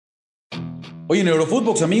Hoy en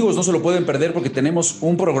Eurofootbox, amigos, no se lo pueden perder porque tenemos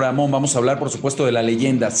un programón. Vamos a hablar, por supuesto, de la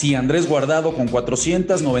leyenda. Sí, Andrés Guardado, con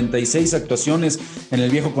 496 actuaciones en el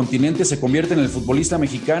viejo continente, se convierte en el futbolista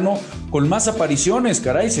mexicano con más apariciones.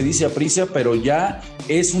 Caray, se dice aprisa, pero ya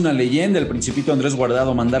es una leyenda el principito Andrés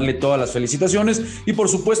Guardado. Mandarle todas las felicitaciones. Y, por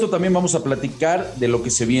supuesto, también vamos a platicar de lo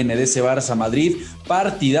que se viene, de ese Barça Madrid.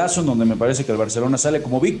 Partidazo en donde me parece que el Barcelona sale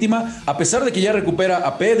como víctima. A pesar de que ya recupera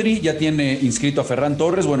a Pedri, ya tiene inscrito a Ferran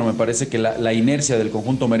Torres. Bueno, me parece que la inercia del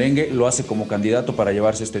conjunto merengue lo hace como candidato para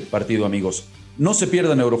llevarse este partido, amigos. No se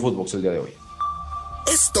pierdan Eurofootbox el día de hoy.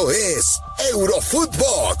 Esto es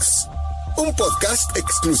Eurofootbox, un podcast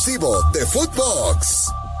exclusivo de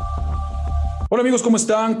Footbox. Hola amigos, ¿cómo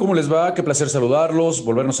están? ¿Cómo les va? Qué placer saludarlos,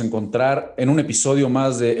 volvernos a encontrar en un episodio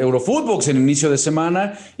más de Eurofootbox en inicio de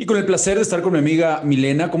semana y con el placer de estar con mi amiga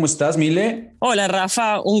Milena. ¿Cómo estás, Mile? Hola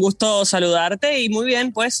Rafa, un gusto saludarte y muy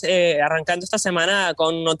bien, pues arrancando esta semana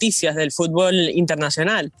con noticias del fútbol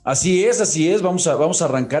internacional. Así es. Vamos a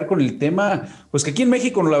arrancar con el tema, pues que aquí en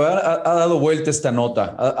México la verdad ha dado vuelta esta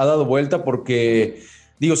nota, ha dado vuelta porque...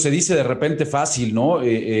 Digo, se dice de repente fácil, ¿no?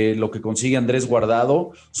 Lo que consigue Andrés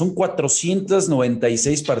Guardado. Son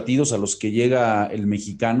 496 partidos a los que llega el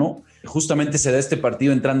mexicano. Justamente se da este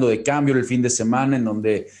partido entrando de cambio el fin de semana, en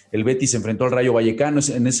donde el Betis se enfrentó al Rayo Vallecano.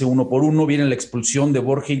 En ese 1-1 viene la expulsión de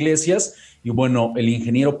Borja Iglesias. Y bueno, el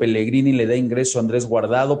ingeniero Pellegrini le da ingreso a Andrés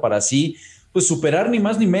Guardado para así... pues superar ni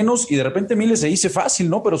más ni menos, y de repente Miles se dice fácil,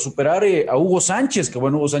 ¿no? Pero superar a Hugo Sánchez, que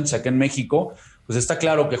bueno, Hugo Sánchez acá en México, pues está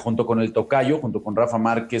claro que junto con el tocayo, junto con Rafa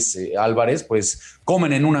Márquez, Álvarez, pues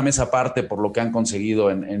comen en una mesa aparte por lo que han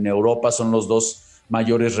conseguido en Europa, son los dos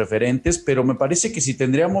mayores referentes, pero me parece que si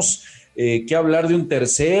tendríamos que hablar de un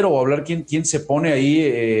tercero o hablar quién se pone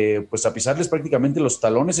ahí pues a pisarles prácticamente los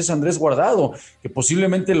talones es Andrés Guardado, que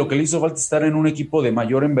posiblemente lo que le hizo falta estar en un equipo de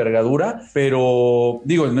mayor envergadura, pero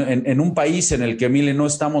digo, en un país en el que Mile no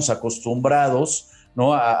estamos acostumbrados,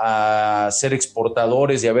 ¿no? A ser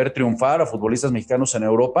exportadores y a ver triunfar a futbolistas mexicanos en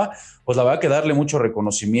Europa, pues la verdad que darle mucho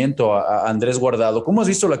reconocimiento a Andrés Guardado. ¿Cómo has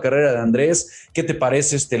visto la carrera de Andrés? ¿Qué te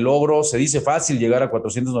parece este logro? Se dice fácil llegar a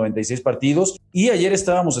 496 partidos y ayer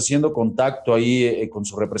estábamos haciendo contacto ahí con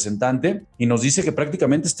su representante y nos dice que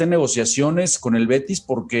prácticamente está en negociaciones con el Betis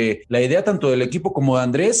porque la idea tanto del equipo como de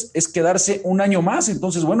Andrés es quedarse un año más.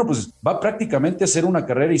 Entonces, bueno, pues va prácticamente a hacer una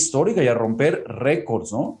carrera histórica y a romper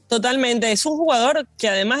récords, ¿no? Totalmente, es un jugador que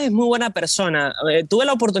además es muy buena persona. Tuve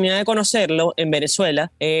la oportunidad de conocerlo en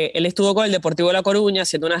Venezuela. Él estuvo con el Deportivo La Coruña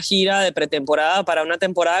haciendo una gira de pretemporada para una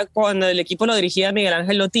temporada cuando el equipo lo dirigía Miguel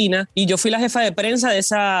Ángel Lotina y yo fui la jefa de prensa de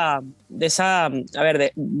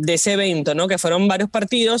ese evento, ¿no? Que fueron varios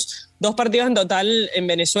partidos, 2 partidos en total en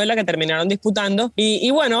Venezuela que terminaron disputando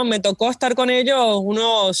y bueno, me tocó estar con ellos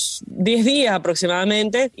unos 10 días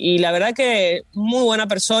aproximadamente y la verdad que muy buena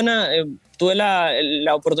persona. Tuve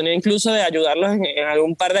la oportunidad incluso de ayudarlos en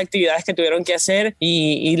algún par de actividades que tuvieron que hacer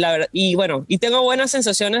y tengo buenas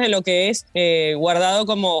sensaciones de lo que es Guardado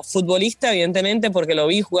como futbolista, evidentemente, porque lo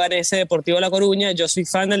vi jugar en ese Deportivo La Coruña. Yo soy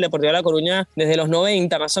fan del Deportivo La Coruña desde los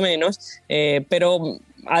 90 más o menos, pero...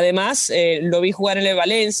 Además, lo vi jugar en el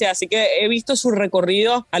Valencia, así que he visto su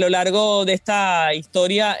recorrido a lo largo de esta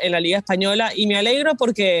historia en la Liga Española y me alegro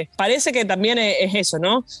porque parece que también es eso,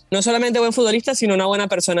 ¿no? No solamente buen futbolista, sino una buena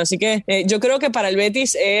persona. Así que yo creo que para el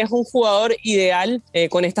Betis es un jugador ideal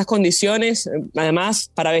con estas condiciones.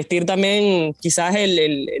 Además, para vestir también quizás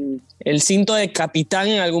el cinto de capitán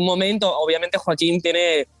en algún momento. Obviamente Joaquín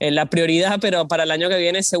tiene la prioridad, pero para el año que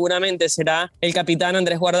viene seguramente será el capitán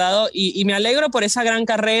Andrés Guardado y me alegro por esa gran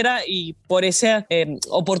carrera y por esa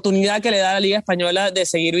oportunidad que le da a la Liga Española de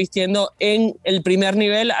seguir vistiendo en el primer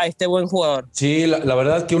nivel a este buen jugador. Sí, la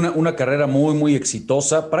verdad que una carrera muy, muy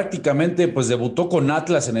exitosa. Prácticamente pues debutó con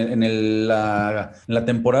Atlas en la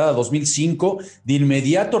temporada 2005. De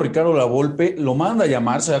inmediato Ricardo Lavolpe lo manda a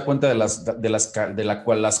llamar, se da cuenta de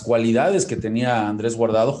las cualidades que tenía Andrés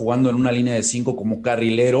Guardado jugando en una línea de 5 como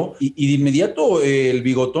carrilero y de inmediato el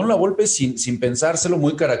bigotón Lavolpe sin pensárselo,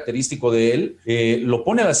 muy característico de él, lo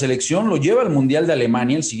pone a la selección, lo lleva al Mundial de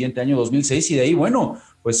Alemania el siguiente año 2006 y de ahí, bueno,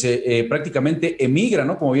 pues prácticamente emigra,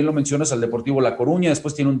 ¿no? Como bien lo mencionas, al Deportivo La Coruña,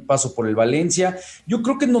 después tiene un paso por el Valencia. Yo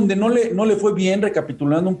creo que en donde no le fue bien,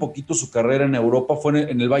 recapitulando un poquito su carrera en Europa, fue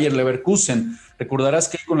en el Bayer Leverkusen. Recordarás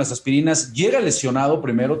que con las aspirinas llega lesionado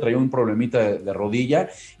primero, traía un problemita de rodilla,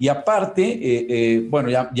 y aparte,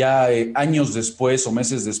 ya años después o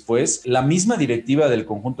meses después, la misma directiva del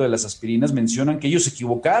conjunto de las aspirinas mencionan que ellos se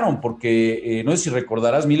equivocaron, porque no sé si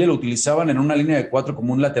recordarás, Mille lo utilizaban en una línea de 4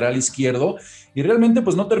 como un lateral izquierdo, y realmente pues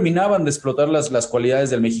pues no terminaban de explotar las cualidades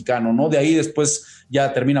del mexicano, ¿no? De ahí después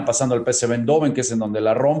ya termina pasando al PSV Eindhoven, que es en donde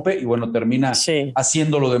la rompe, y bueno, termina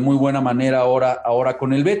haciéndolo de muy buena manera ahora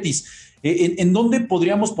con el Betis. ¿En dónde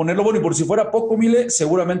podríamos ponerlo? Bueno, y por si fuera poco, Mile,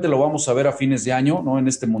 seguramente lo vamos a ver a fines de año, ¿no? En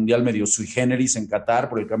este mundial medio sui generis en Qatar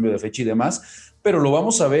por el cambio de fecha y demás, pero lo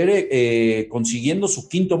vamos a ver consiguiendo su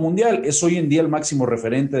quinto mundial. Es hoy en día el máximo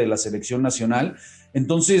referente de la selección nacional.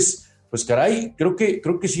 Entonces, pues caray, creo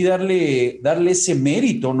que sí darle ese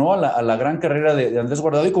mérito, ¿no? A la gran carrera de Andrés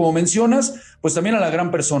Guardado. Y como mencionas, pues también a la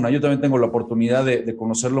gran persona. Yo también tengo la oportunidad de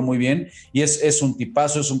conocerlo muy bien, y es un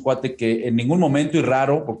tipazo, es un cuate que en ningún momento, y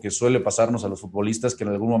raro, porque suele pasarnos a los futbolistas que en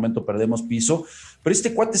algún momento perdemos piso, pero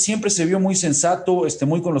este cuate siempre se vio muy sensato,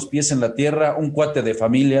 muy con los pies en la tierra, un cuate de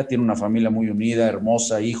familia, tiene una familia muy unida,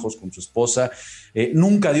 hermosa, hijos con su esposa.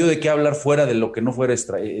 Nunca dio de qué hablar fuera de lo que no fuera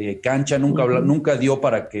cancha, nunca dio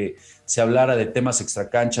para que se hablara de temas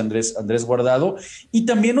extracancha Andrés Guardado. Y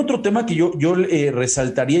también otro tema que yo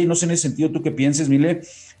resaltaría, y no sé en ese sentido tú qué pienses, Mile,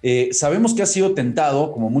 sabemos que ha sido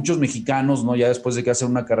tentado, como muchos mexicanos, ¿no? Ya después de que hacen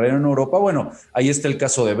una carrera en Europa, bueno, ahí está el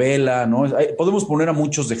caso de Vela, ¿no? Podemos poner a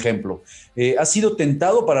muchos de ejemplo. Ha sido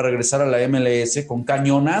tentado para regresar a la MLS con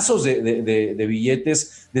cañonazos de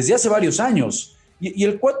billetes desde hace varios años. Y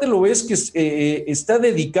el cuate lo ves que está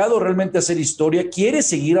dedicado realmente a hacer historia, quiere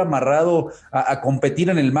seguir amarrado a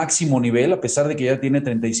competir en el máximo nivel, a pesar de que ya tiene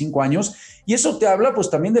 35 años, y eso te habla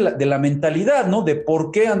pues también de la mentalidad, ¿no? De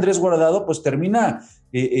por qué Andrés Guardado pues termina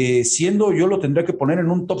siendo, yo lo tendría que poner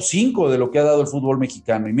en un top 5 de lo que ha dado el fútbol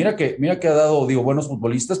mexicano. Y mira que ha dado, buenos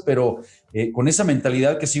futbolistas, pero con esa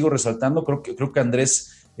mentalidad que sigo resaltando, creo que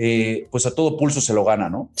Andrés pues a todo pulso se lo gana,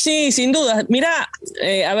 ¿no? Sí, sin duda. Mira,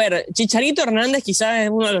 a ver, Chicharito Hernández quizás es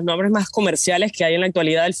uno de los nombres más comerciales que hay en la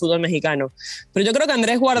actualidad del fútbol mexicano, pero yo creo que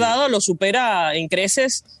Andrés Guardado lo supera en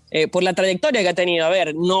creces por la trayectoria que ha tenido. A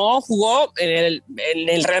ver, no jugó en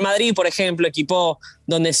el Real Madrid, por ejemplo, equipo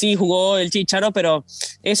donde sí jugó el Chicharo, pero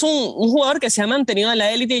es un jugador que se ha mantenido en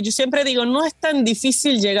la élite, y yo siempre digo, no es tan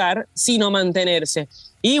difícil llegar, sino mantenerse.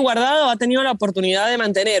 Y Guardado ha tenido la oportunidad de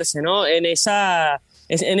mantenerse, ¿no? En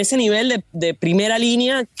ese nivel de primera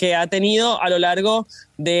línea que ha tenido a lo largo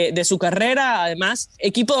de su carrera. Además,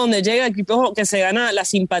 equipo donde llega, equipo que se gana la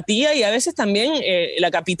simpatía y a veces también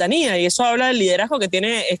la capitanía, y eso habla del liderazgo que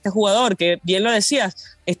tiene este jugador, que bien lo decías,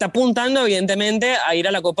 está apuntando evidentemente a ir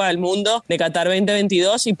a la Copa del Mundo de Qatar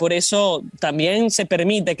 2022, y por eso también se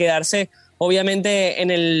permite quedarse obviamente en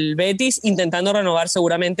el Betis, intentando renovar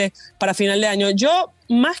seguramente para final de año. Yo,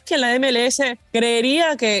 más que en la MLS,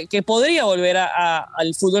 creería que podría volver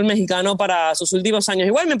al fútbol mexicano para sus últimos años.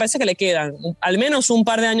 Igual me parece que le quedan al menos un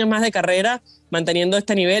par de años más de carrera, manteniendo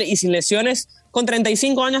este nivel y sin lesiones. Con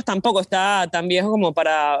 35 años tampoco está tan viejo como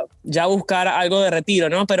para ya buscar algo de retiro,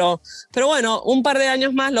 ¿no? Pero bueno, un par de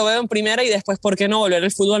años más lo veo en primera, y después, ¿por qué no volver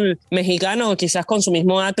al fútbol mexicano? Quizás con su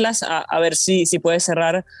mismo Atlas, a ver si puede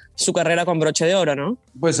cerrar su carrera con broche de oro, ¿no?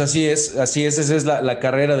 Pues así es, esa es la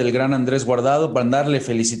carrera del gran Andrés Guardado, para darle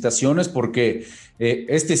felicitaciones, porque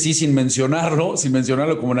sí, sin mencionarlo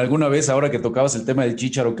como en alguna vez, ahora que tocabas el tema del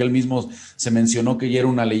Chícharo, que él mismo se mencionó que ya era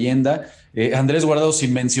una leyenda, Andrés Guardado,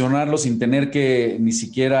 sin mencionarlo, sin tener que ni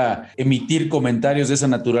siquiera emitir comentarios de esa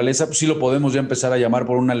naturaleza, pues sí lo podemos ya empezar a llamar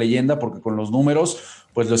por una leyenda, porque con los números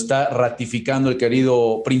pues lo está ratificando el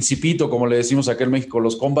querido Principito, como le decimos acá en México,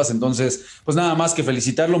 los compas. Entonces, pues nada más que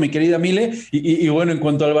felicitarlo, mi querida Mile. Y bueno, en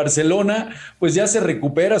cuanto al Barcelona, pues ya se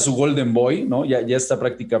recupera su Golden Boy, ¿no? Ya está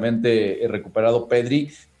prácticamente recuperado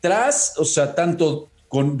Pedri, tanto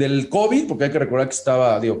del COVID, porque hay que recordar que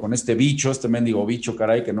estaba, con este mendigo bicho,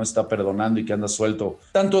 caray, que no está perdonando y que anda suelto,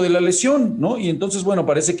 tanto de la lesión, ¿no? Y entonces, bueno,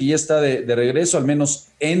 parece que ya está de regreso, al menos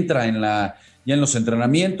entra ya en los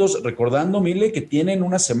entrenamientos, recordando, Mile, que tienen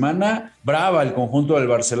una semana brava el conjunto del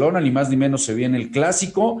Barcelona, ni más ni menos se viene el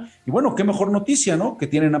clásico, y bueno, qué mejor noticia, ¿no? Que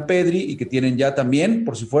tienen a Pedri y que tienen ya también,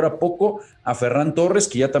 por si fuera poco, a Ferran Torres,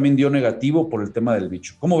 que ya también dio negativo por el tema del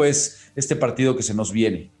bicho. ¿Cómo ves este partido que se nos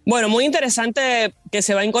viene? Bueno, muy interesante que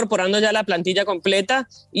se va incorporando ya la plantilla completa,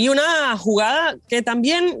 y una jugada que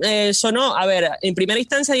también sonó, a ver, en primera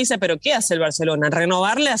instancia dice, pero ¿qué hace el Barcelona?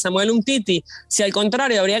 ¿Renovarle a Samuel Umtiti? Si al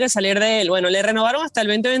contrario, habría que salir de él. Bueno, le renovaron hasta el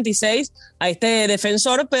 2026 a este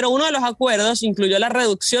defensor, pero uno de los acuerdos incluyó la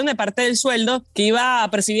reducción de parte del sueldo que iba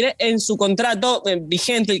a percibir en su contrato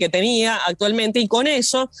vigente, el que tenía actualmente, y con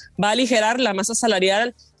eso va a aligerar la masa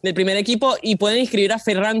salarial del primer equipo, y pueden inscribir a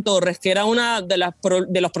Ferran Torres, que era uno de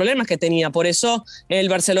los problemas que tenía. Por eso el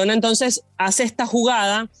Barcelona entonces hace esta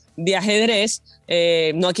jugada de ajedrez,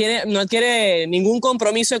 no adquiere ningún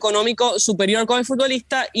compromiso económico superior con el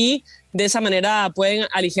futbolista, y de esa manera pueden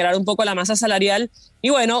aligerar un poco la masa salarial. Y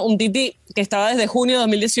bueno, un Titi que estaba desde junio de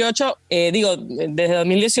 2018, desde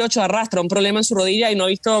 2018 arrastra un problema en su rodilla y no ha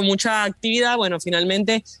visto mucha actividad. Bueno,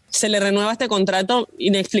 finalmente se le renueva este contrato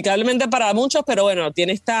inexplicablemente para muchos, pero bueno,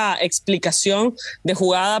 tiene esta explicación de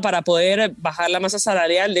jugada para poder bajar la masa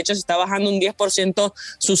salarial. De hecho, se está bajando un 10%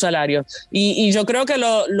 su salario. Y yo creo que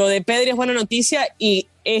lo de Pedri es buena noticia, y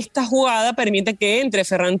esta jugada permite que entre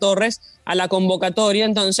Ferran Torres a la convocatoria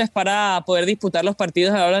entonces para poder disputar los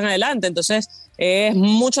partidos de ahora en adelante. Entonces es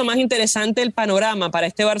mucho más interesante el panorama para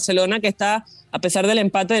este Barcelona, que está, a pesar del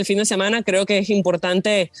empate del fin de semana, creo que es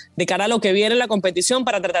importante de cara a lo que viene en la competición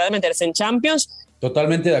para tratar de meterse en Champions.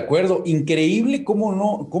 Totalmente de acuerdo. Increíble cómo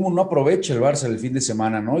no aprovecha el Barça el fin de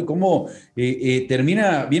semana, ¿no? Y cómo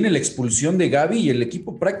viene la expulsión de Gavi y el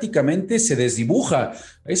equipo prácticamente se desdibuja.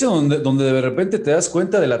 Ahí es donde de repente te das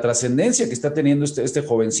cuenta de la trascendencia que está teniendo este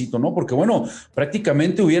jovencito, ¿no? Porque bueno,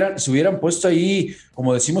 prácticamente se hubieran puesto ahí,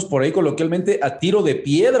 como decimos por ahí coloquialmente, a tiro de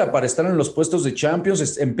piedra para estar en los puestos de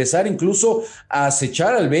Champions, empezar incluso a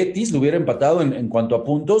acechar al Betis, lo hubiera empatado en cuanto a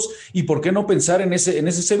puntos, y por qué no pensar en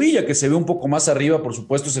ese Sevilla, que se ve un poco más arriba. Por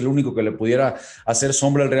supuesto, es el único que le pudiera hacer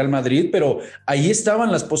sombra al Real Madrid, pero ahí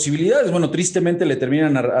estaban las posibilidades. Bueno, tristemente le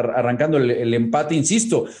terminan arrancando el empate,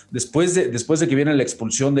 insisto, después de que viene la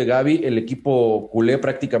expulsión de Gavi, el equipo culé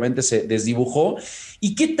prácticamente se desdibujó.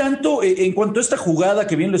 ¿Y qué tanto, en cuanto a esta jugada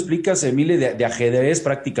que bien lo explicas, Emile, de ajedrez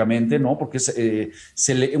prácticamente, ¿no? Porque es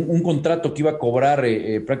un contrato que iba a cobrar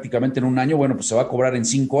prácticamente en un año, bueno, pues se va a cobrar en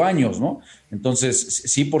 5 años, ¿no? Entonces,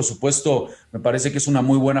 sí, por supuesto, me parece que es una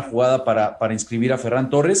muy buena jugada para inscribir a Ferran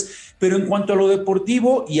Torres. Pero en cuanto a lo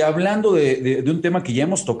deportivo, y hablando de un tema que ya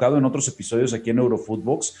hemos tocado en otros episodios aquí en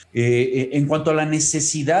Eurofootbox, en cuanto a la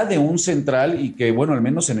necesidad de un central, y que, bueno, al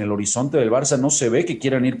menos en el horizonte del Barça no se ve que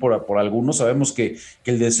quieran ir por algunos. Sabemos que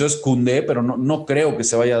el deseo es Koundé, pero no creo que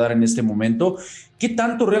se vaya a dar en este momento. ¿Qué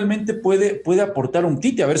tanto realmente puede aportar un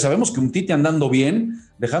Titi? A ver, sabemos que un Titi andando bien,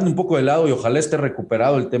 dejando un poco de lado, y ojalá esté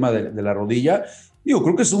recuperado el tema de la rodilla. Digo,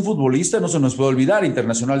 creo que es un futbolista, no se nos puede olvidar,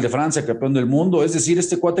 internacional de Francia, campeón del mundo. Es decir,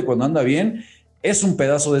 este cuate cuando anda bien es un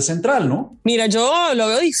pedazo de central, ¿no? Mira, yo lo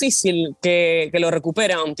veo difícil que lo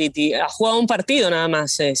recupere a un Titi. Ha jugado un partido nada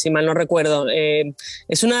más, si mal no recuerdo.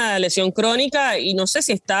 Es una lesión crónica y no sé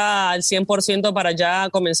si está al 100% para ya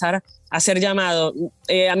comenzar a ser llamado.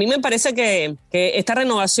 A mí me parece que esta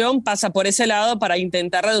renovación pasa por ese lado para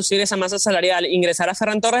intentar reducir esa masa salarial, ingresar a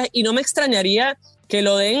Ferran Torres, y no me extrañaría que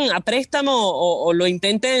lo den a préstamo o lo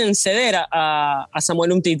intenten ceder a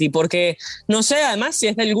Samuel Umtiti, porque no sé además si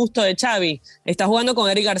es del gusto de Xavi. Está jugando con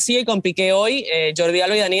Eric García y con Piqué hoy, Jordi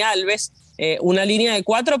Alba y Dani Alves, una línea de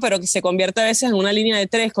 4, pero que se convierte a veces en una línea de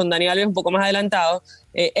 3 con Dani Alves un poco más adelantado.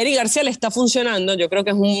 Eric García le está funcionando, yo creo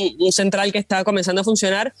que es un central que está comenzando a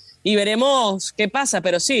funcionar, y veremos qué pasa,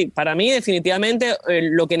 pero sí, para mí definitivamente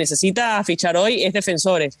lo que necesita fichar hoy es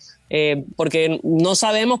defensores, porque no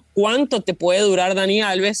sabemos cuánto te puede durar Dani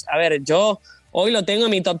Alves. A ver, yo hoy lo tengo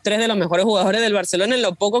en mi top 3 de los mejores jugadores del Barcelona en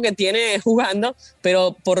lo poco que tiene jugando,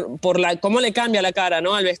 pero por cómo le cambia la cara,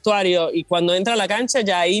 ¿no?, al vestuario, y cuando entra a la cancha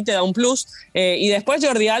ya ahí te da un plus. Y después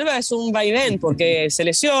Jordi Alba es un vaivén porque se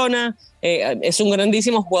lesiona. Es un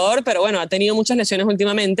grandísimo jugador, pero bueno, ha tenido muchas lesiones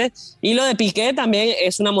últimamente. Y lo de Piqué también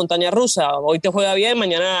es una montaña rusa. Hoy te juega bien,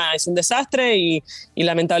 mañana es un desastre, y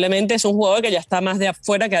lamentablemente es un jugador que ya está más de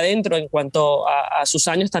afuera que adentro en cuanto a sus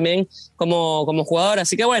años también como jugador.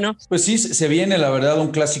 Así que bueno. Pues sí, se viene la verdad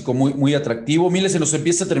un clásico muy, muy atractivo. Miles, se nos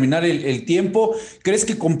empieza a terminar el tiempo. ¿Crees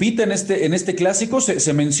que compita en este clásico?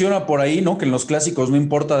 Se menciona por ahí, ¿no?, que en los clásicos no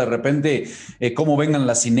importa de repente cómo vengan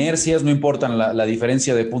las inercias, no importan la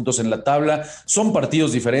diferencia de puntos en la tabla. Son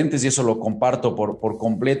partidos diferentes y eso lo comparto por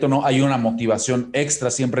completo, ¿no? Hay una motivación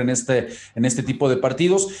extra siempre en este tipo de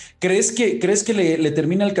partidos. ¿Crees que le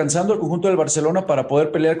termina alcanzando al conjunto del Barcelona para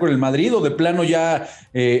poder pelear con el Madrid, o de plano ya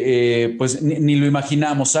pues ni lo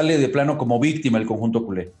imaginamos, sale de plano como víctima el conjunto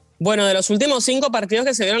culé? Bueno, de los últimos 5 partidos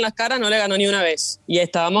que se vieron las caras, no le ganó ni una vez. Y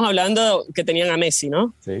estábamos hablando que tenían a Messi,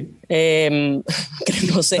 ¿no? Sí.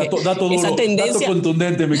 No sé. Dato duro, esa tendencia, dato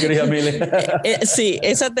contundente, mi querida Mile. Sí,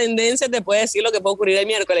 esa tendencia te puede decir lo que puede ocurrir el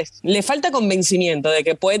miércoles. Le falta convencimiento de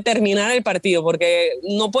que puede terminar el partido, porque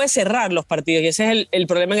no puede cerrar los partidos. Y ese es el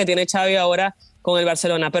problema que tiene Xavi ahora con el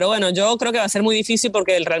Barcelona. Pero bueno, yo creo que va a ser muy difícil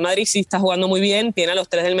porque el Real Madrid sí está jugando muy bien, tiene a los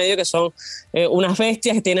 3 del medio que son unas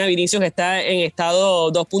bestias, tiene a Vinicius que está en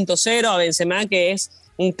estado 2.0, a Benzema que es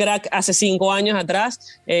un crack hace 5 años atrás,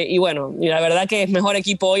 y bueno, y la verdad que es mejor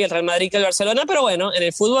equipo hoy el Real Madrid que el Barcelona, pero bueno, en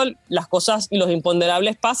el fútbol las cosas y los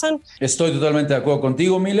imponderables pasan. Estoy totalmente de acuerdo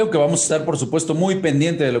contigo, Mileo, que vamos a estar, por supuesto, muy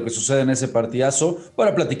pendiente de lo que sucede en ese partidazo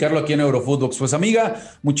para platicarlo aquí en Eurofootbox. Pues amiga,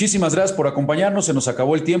 muchísimas gracias por acompañarnos, se nos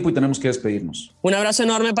acabó el tiempo y tenemos que despedirnos. Un abrazo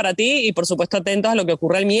enorme para ti y por supuesto atentos a lo que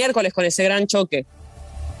ocurre el miércoles con ese gran choque.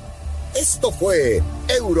 Esto fue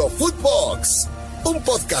Eurofootbox, un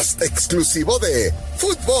podcast exclusivo de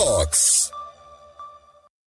Footbox.